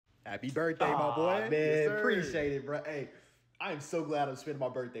Happy birthday, my boy. Man, yes, appreciate it, bro. Hey, I am so glad I'm spending my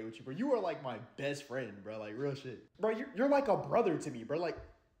birthday with you, bro. You are like my best friend, bro. Like, real shit. Bro, you're like a brother to me, bro. Like,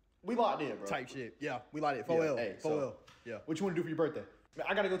 we locked in, bro. Type shit. Yeah, we like it. 4L. Hey, 4L. Yeah. What you want to do for your birthday? Man,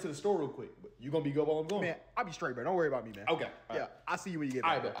 I got to go to the store real quick. But you going to be good while I'm going? Man, I'll be straight, bro. Don't worry about me, man. Okay. Yeah, I'll see you when you get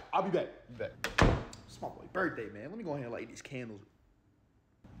All back. right, bet. I'll be back. Be back. It's my boy birthday, man. Let me go ahead and light these candles.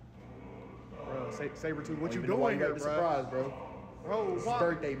 Bro, Sabretooth, what you doing here, bro? Surprise, bro. Oh, It's his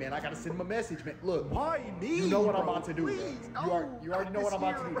birthday, man. I gotta send him a message, man. Look, why me? you know what I'm bro? about to do, Please, man. You already know what I'm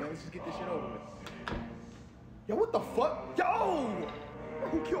about to do, man. Let's just get this shit over with. Yo, what the fuck? Yo!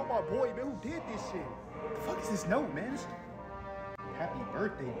 Who killed my boy, man? Who did this shit? What the fuck is this note, man? Happy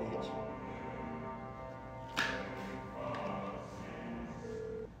birthday, bitch.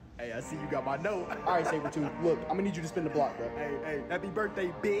 Hey, I see you got my note. All right, Sabretooth. Look, I'm gonna need you to spin the block, bro. Hey, happy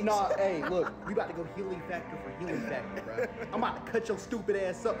birthday, bitch. Nah, hey, look, we about to go healing factor for healing factor, bro. I'm about to cut your stupid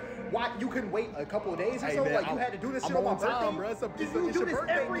ass up. Why you couldn't wait a couple of days or Hey, so? man, like you had to do this shit I'm on my on time, birthday, bro. You do your this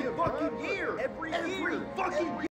birthday every gift, fucking bro. year. Every year. fucking year.